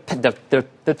 even the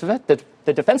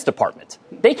Defense Department,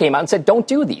 they came out and said, don't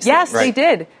do these things. They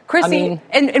did. Chrissy,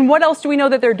 and what else do we know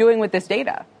that they're doing with this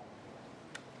data?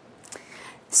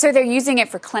 So they're using it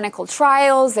for clinical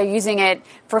trials. They're using it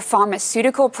for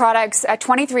pharmaceutical products.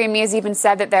 23andMe has even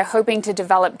said that they're hoping to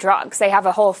develop drugs. They have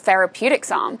a whole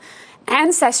therapeutics arm.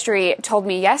 Ancestry told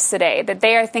me yesterday that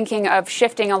they are thinking of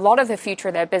shifting a lot of the future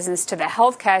of their business to the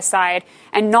healthcare side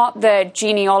and not the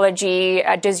genealogy,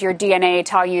 does your DNA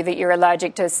tell you that you're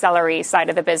allergic to celery side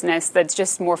of the business that's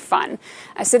just more fun.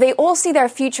 So they all see their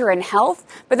future in health,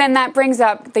 but then that brings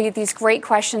up these great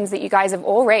questions that you guys have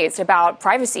all raised about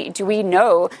privacy. Do we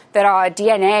know that our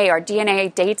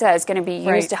DNA data is going to be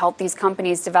used to help these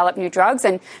companies develop new drugs?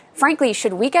 And frankly,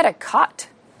 should we get a cut?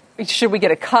 Should we get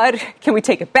a cut? Can we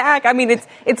take it back? I mean,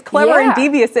 it's clever and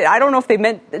devious. I don't know if they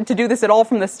meant to do this at all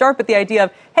from the start, but the idea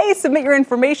of, hey, submit your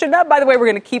information. By the way, we're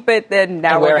going to keep it. Then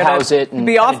now we're going to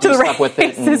be off to the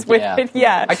races with it.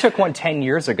 Yeah. I took one 10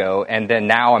 years ago, and then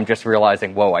now I'm just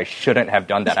realizing, whoa, I shouldn't have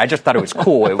done that. I just thought it was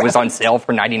cool. It was on sale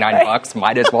for $99.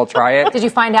 Might as well try it. Did you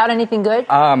find out anything good?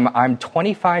 I'm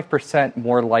 25%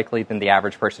 more likely than the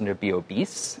average person to be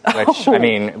obese, which, I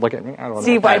mean, look at me. I don't know.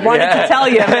 Steve, I wanted to tell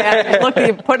you, man. Look,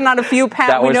 you're putting on a few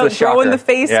pounds. We know, throwing the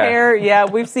face hair. Yeah,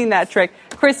 we've seen that trick.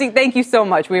 Chrissy, thank you so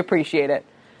much. We appreciate it.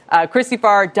 Chrissy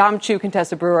Farr, Dom Chu,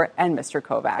 Contessa Brewer, and Mr.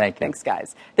 Kovac. Thanks,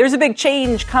 guys. There's a big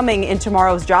change coming in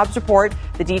tomorrow's jobs report.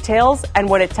 The details and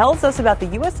what it tells us about the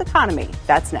U.S. economy.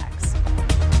 That's next.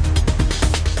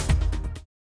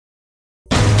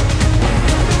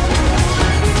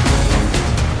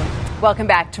 Welcome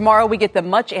back. Tomorrow we get the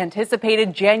much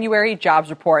anticipated January jobs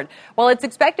report. While it's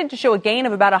expected to show a gain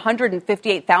of about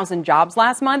 158,000 jobs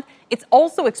last month, it's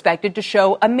also expected to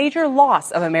show a major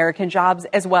loss of American jobs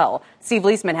as well. Steve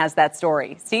Leisman has that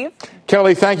story. Steve?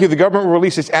 Kelly, thank you. The government will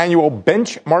release its annual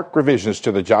benchmark revisions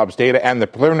to the jobs data, and the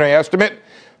preliminary estimate,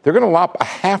 they're going to lop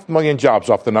 500,000 jobs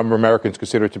off the number of Americans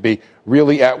consider to be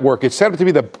really at work. It's set up to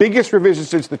be the biggest revision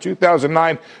since the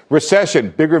 2009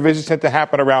 recession. Big revisions tend to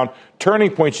happen around turning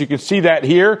points. You can see that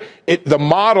here. The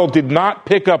model did not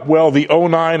pick up well the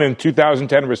 2009 and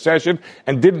 2010 recession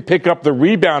and didn't pick up the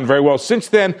rebound very well. Since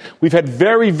then, we've had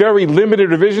very, very limited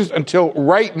revisions until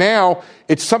right now.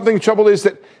 It's something, the trouble is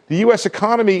that the U.S.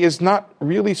 economy is not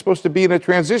really supposed to be in a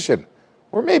transition.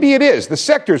 Or maybe it is. The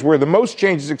sectors where the most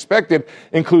change is expected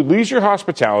include leisure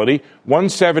hospitality,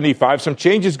 175, some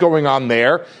changes going on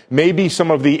there, maybe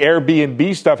some of the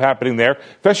Airbnb stuff happening there,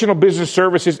 professional business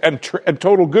services and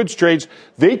total goods trades.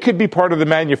 They could be part of the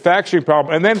manufacturing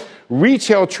problem. And then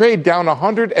retail trade down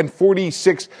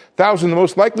 146,000. The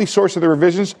most likely source of the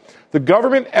revisions, the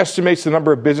government estimates the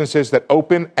number of businesses that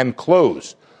open and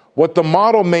close. What the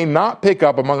model may not pick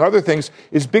up, among other things,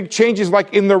 is big changes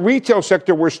like in the retail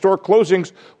sector where store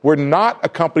closings were not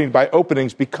accompanied by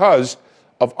openings because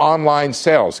of online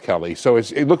sales, Kelly. So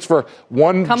it looks for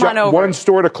one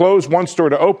store to close, one store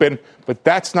to open, but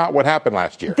that's not what happened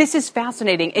last year. This is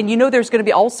fascinating. And you know there's going to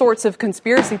be all sorts of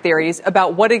conspiracy theories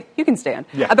about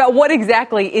about what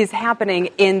exactly is happening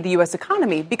in the U.S.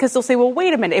 economy, because they'll say, well,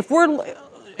 wait a minute, if we're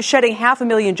shedding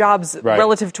 500,000 jobs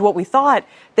relative to what we thought,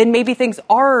 then maybe things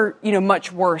are,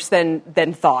 much worse than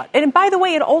thought. And by the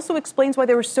way, it also explains why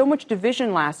there was so much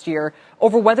division last year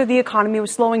over whether the economy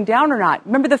was slowing down or not.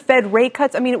 Remember the Fed rate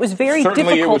cuts? I mean, it was very difficult to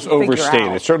figure out. Certainly it was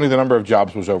overstated. Certainly the number of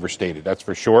jobs was overstated, that's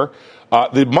for sure.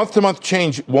 The month-to-month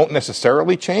change won't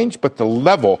necessarily change, but the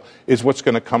level is what's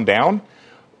going to come down.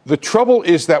 The trouble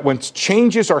is that when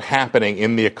changes are happening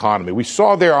in the economy, we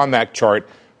saw there on that chart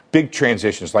big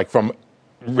transitions, like from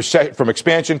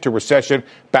expansion to recession,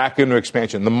 back into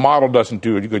expansion. The model doesn't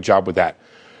do a good job with that.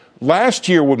 Last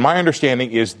year, what my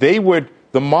understanding is the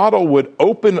model would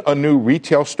open a new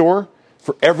retail store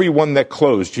for everyone that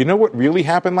closed. Do you know what really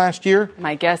happened last year?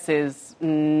 My guess is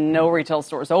no retail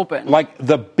stores open. Like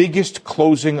the biggest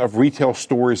closing of retail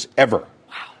stores ever. Wow.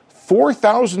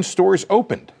 4,000 stores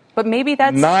opened. But maybe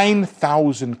that's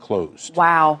 9,000 closed.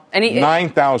 Wow.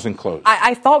 9,000 closed.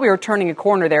 I thought we were turning a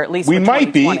corner there, at least we for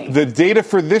might be. 2020. The data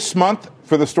for this month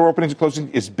for the store openings and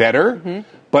closings is better,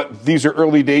 but these are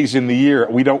early days in the year.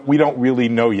 We don't really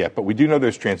know yet, but we do know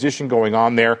there's transition going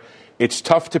on there. It's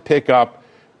tough to pick up.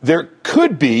 There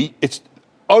could be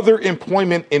other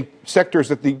employment in sectors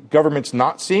that the government's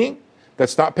not seeing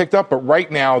that's not picked up, but right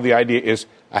now the idea is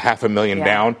 500,000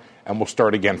 down. and we'll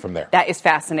start again from there. That is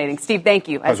fascinating. Steve, thank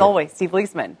you. As Pleasure. always, Steve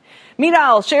Leisman.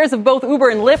 Meanwhile, shares of both Uber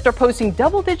and Lyft are posting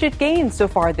double-digit gains so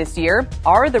far this year.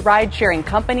 Are the ride-sharing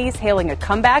companies hailing a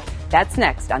comeback? That's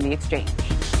next on The Exchange.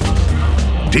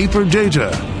 Deeper data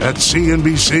at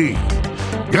CNBC.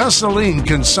 Gasoline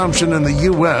consumption in the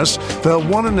U.S. fell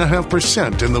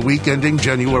 1.5% in the week ending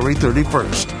January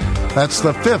 31st. That's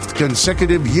the fifth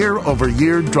consecutive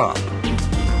year-over-year drop.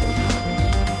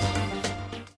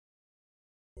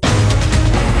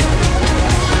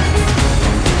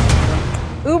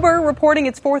 Uber reporting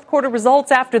its fourth quarter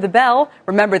results after the bell.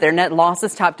 Remember, their net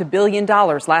losses topped $1 billion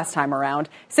last time around.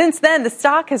 Since then, the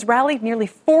stock has rallied nearly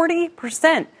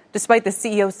 40%, despite the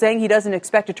CEO saying he doesn't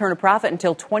expect to turn a profit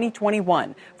until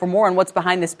 2021. For more on what's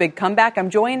behind this big comeback, I'm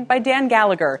joined by Dan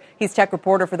Gallagher. He's tech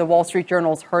reporter for the Wall Street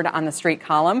Journal's Heard on the Street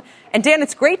column. And Dan,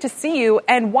 it's great to see you.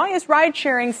 And why is ride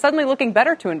sharing suddenly looking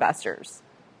better to investors?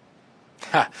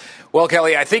 Well,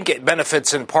 Kelly, I think it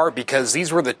benefits in part because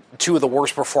these were the two of the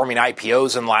worst performing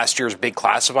IPOs in last year's big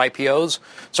class of IPOs.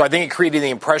 So I think it created the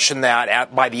impression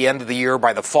that by the end of the year,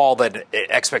 by the fall, that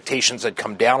expectations had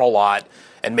come down a lot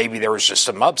and maybe there was just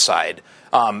some upside.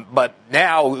 But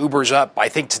now Uber's up. I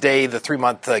think today the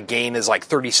 3-month gain is like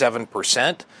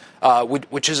 37%.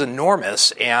 Which is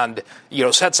enormous and,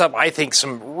 sets up, I think,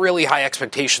 some really high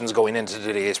expectations going into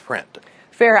today's print.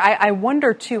 Fair. I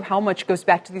wonder, too, how much goes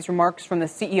back to these remarks from the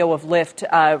CEO of Lyft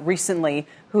recently,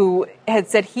 who had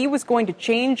said he was going to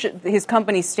change his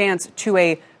company's stance to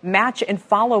a match and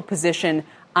follow position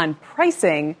on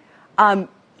pricing.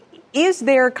 Is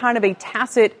there kind of a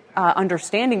tacit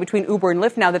understanding between Uber and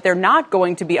Lyft now that they're not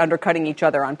going to be undercutting each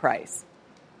other on price?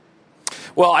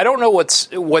 Well, I don't know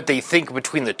what they think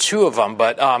between the two of them,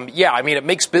 but it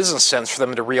makes business sense for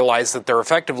them to realize that they're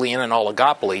effectively in an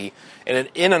oligopoly, and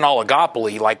in an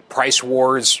oligopoly, like price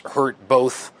wars hurt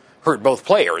both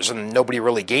players, and nobody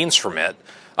really gains from it.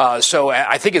 So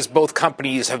I think as both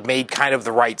companies have made kind of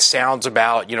the right sounds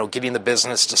about getting the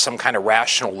business to some kind of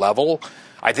rational level,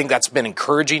 I think that's been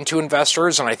encouraging to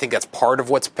investors, and I think that's part of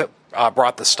what's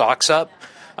brought the stocks up.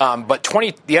 But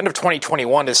the end of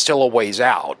 2021 is still a ways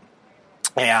out.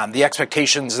 And the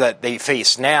expectations that they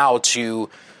face now to,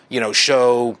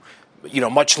 show,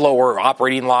 much lower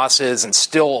operating losses and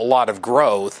still a lot of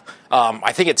growth,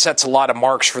 I think it sets a lot of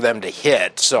marks for them to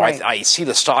hit. So right. I see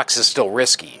the stocks as still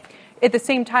risky. At the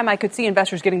same time, I could see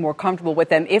investors getting more comfortable with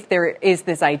them if there is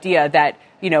this idea that,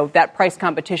 that price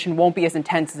competition won't be as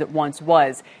intense as it once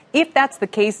was. If that's the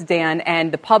case, Dan,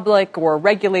 and the public or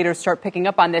regulators start picking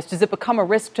up on this, does it become a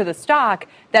risk to the stock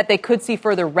that they could see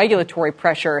further regulatory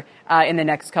pressure in the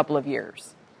next couple of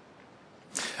years?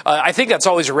 I think that's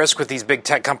always a risk with these big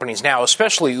tech companies now,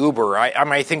 especially Uber.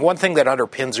 I think one thing that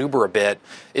underpins Uber a bit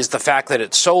is the fact that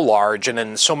it's so large, and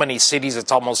in so many cities,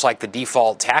 it's almost like the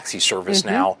default taxi service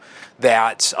now.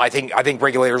 That I think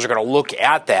regulators are going to look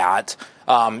at that.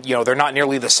 They're not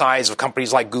nearly the size of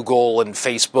companies like Google and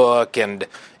Facebook and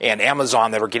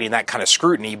Amazon that are getting that kind of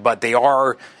scrutiny, but they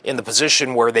are in the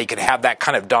position where they could have that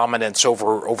kind of dominance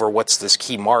over what's this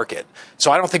key market.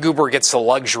 So I don't think Uber gets the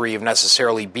luxury of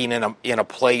necessarily being in a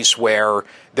place where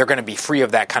they're going to be free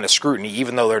of that kind of scrutiny,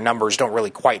 even though their numbers don't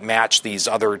really quite match these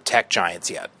other tech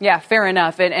giants yet. Yeah, fair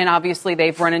enough. And obviously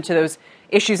they've run into those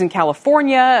issues in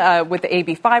California with the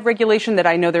AB5 regulation that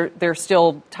I know they're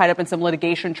still tied up in some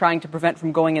litigation trying to prevent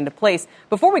from going into place.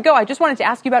 Before we go, I just wanted to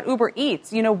ask you about Uber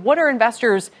Eats. What are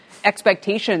investors'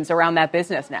 expectations around that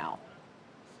business now?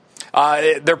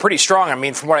 They're pretty strong. I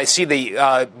mean, from what I see,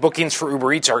 the bookings for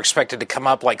Uber Eats are expected to come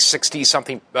up like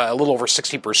a little over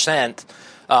 60%.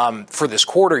 For this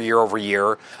quarter, year over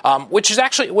year, which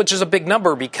is a big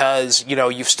number because,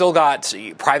 you've still got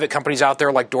private companies out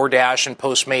there like DoorDash and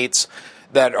Postmates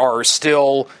that are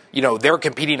still, they're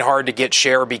competing hard to get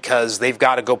share because they've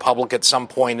got to go public at some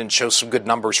point and show some good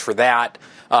numbers for that.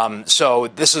 So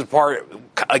this is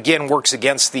works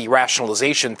against the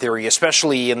rationalization theory,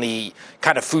 especially in the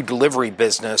kind of food delivery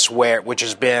business which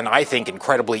has been, I think,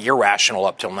 incredibly irrational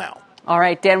up till now. All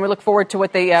right, Dan, we look forward to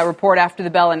what they report after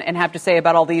the bell and have to say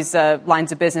about all these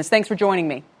lines of business. Thanks for joining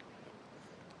me.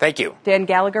 Thank you. Dan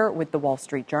Gallagher with the Wall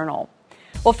Street Journal.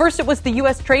 Well, first it was the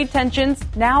U.S. trade tensions.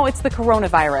 Now it's the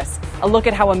coronavirus. A look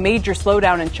at how a major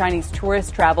slowdown in Chinese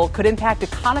tourist travel could impact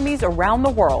economies around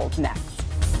the world next.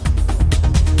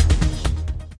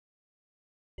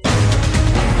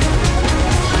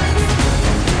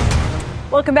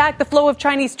 Welcome back. The flow of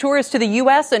Chinese tourists to the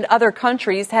U.S. and other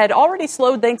countries had already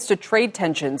slowed thanks to trade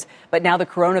tensions, but now the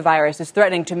coronavirus is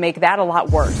threatening to make that a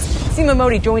lot worse. Seema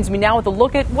Modi joins me now with a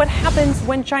look at what happens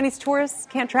when Chinese tourists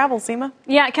can't travel. Seema?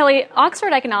 Yeah, Kelly,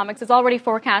 Oxford Economics is already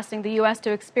forecasting the U.S.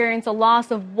 to experience a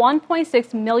loss of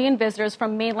 1.6 million visitors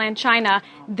from mainland China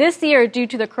this year due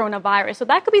to the coronavirus. So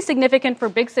that could be significant for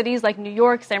big cities like New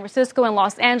York, San Francisco, and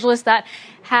Los Angeles that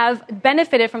have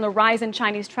benefited from the rise in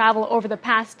Chinese travel over the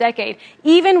past decade.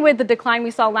 Even with the decline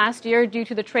we saw last year due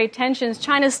to the trade tensions,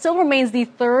 China still remains the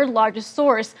third largest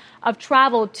source of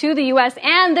travel to the U.S.,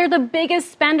 and they're the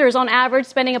biggest spenders on average,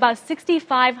 spending about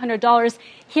 $6,500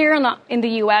 here in the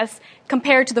U.S.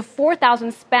 compared to the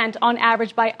 $4,000 spent on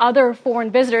average by other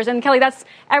foreign visitors. And Kelly, that's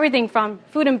everything from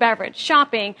food and beverage,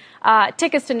 shopping,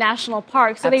 tickets to national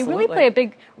parks. So Absolutely. They really play a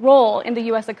big role in the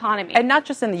U.S. economy. And not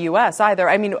just in the U.S. either.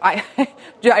 I mean, I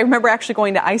remember actually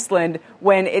going to Iceland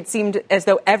when it seemed as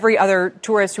though every other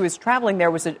tourist who was traveling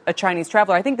there was a Chinese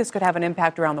traveler. I think this could have an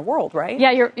impact around the world, right?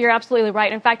 Yeah, you're absolutely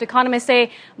right. In fact, economists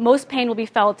say most pain will be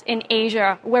felt in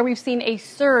Asia, where we've seen a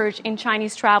surge in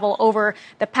Chinese travel over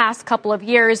the past couple of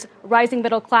years. Rising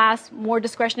middle class, more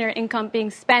discretionary income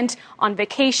being spent on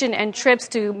vacation and trips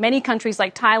to many countries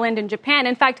like Thailand and Japan.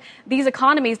 In fact, these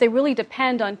economies, they really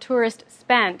depend on tourist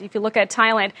spend. If you look at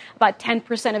Thailand, about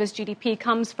 10% of its GDP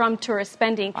comes from tourist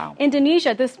spending. Wow.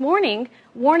 Indonesia this morning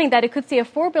warning that it could see a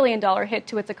 $4 billion hit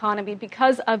to its economy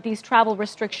because of these travel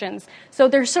restrictions. So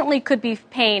there certainly could be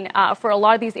pain for a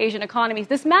lot of these Asian economies.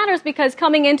 This matters because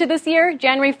coming into this year,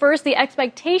 January 1st, the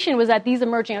expectation was that these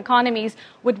emerging economies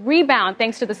would rebound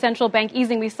thanks to the central bank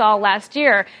easing we saw last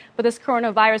year. But this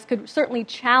coronavirus could certainly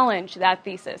challenge that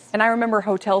thesis. And I remember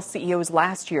hotel CEOs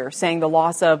last year saying the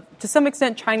loss of, to some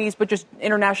extent, Chinese, but just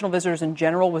international visitors in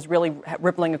general was really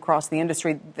rippling across the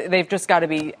industry. They've just got to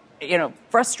be,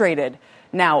 frustrated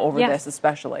now over this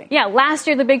especially. Yeah, last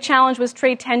year the big challenge was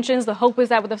trade tensions. The hope was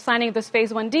that with the signing of this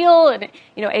phase one deal and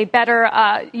a better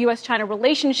U.S.-China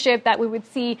relationship that we would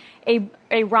see a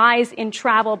rise in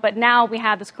travel. But now we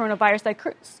have this coronavirus that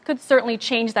could certainly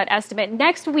change that estimate.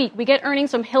 Next week, we get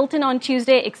earnings from Hilton on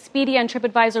Tuesday, Expedia and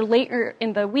TripAdvisor later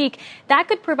in the week. That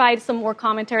could provide some more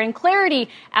commentary and clarity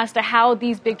as to how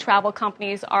these big travel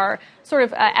companies are sort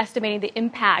of estimating the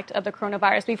impact of the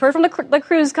coronavirus. We've heard from the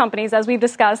cruise companies, as we've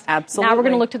discussed. Absolutely. Now we're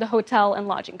going to look to the hotel and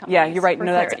lodging companies. Yeah, you're right. No,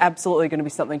 clarity. that's absolutely going to be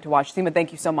something to watch. Seema,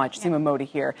 thank you so much. Yeah. Seema Modi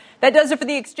here. That does it for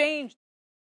The Exchange.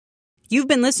 You've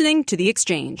been listening to The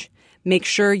Exchange. Make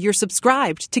sure you're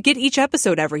subscribed to get each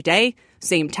episode every day.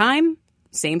 Same time,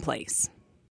 same place.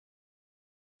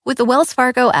 With the Wells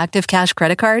Fargo Active Cash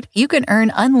Credit Card, you can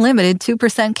earn unlimited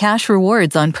 2% cash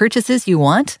rewards on purchases you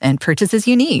want and purchases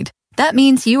you need. That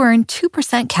means you earn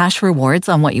 2% cash rewards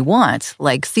on what you want,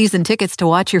 like season tickets to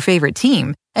watch your favorite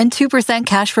team, and 2%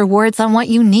 cash rewards on what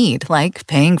you need, like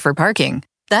paying for parking.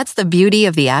 That's the beauty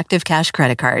of the Active Cash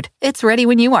Credit Card. It's ready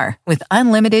when you are, with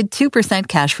unlimited 2%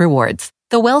 cash rewards.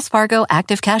 The Wells Fargo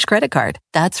Active Cash Credit Card.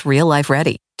 That's real life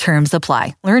ready. Terms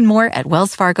apply. Learn more at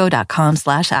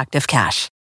wellsfargo.com/activecash.